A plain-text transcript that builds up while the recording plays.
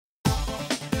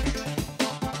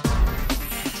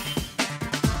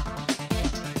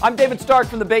I'm David Stark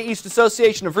from the Bay East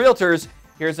Association of Realtors.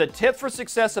 Here's a tip for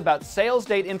success about sales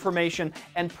date information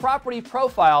and property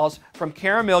profiles from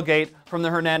Cara Milgate from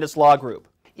the Hernandez Law Group.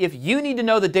 If you need to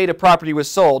know the date a property was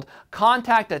sold,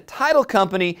 contact a title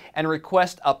company and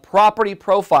request a property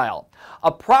profile.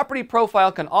 A property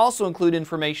profile can also include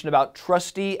information about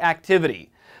trustee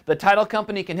activity. The title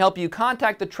company can help you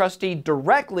contact the trustee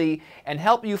directly and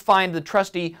help you find the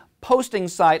trustee posting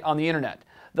site on the internet.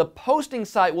 The posting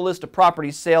site will list a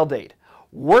property's sale date.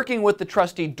 Working with the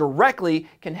trustee directly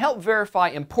can help verify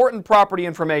important property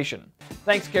information.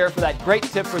 Thanks, Cara, for that great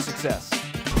tip for success.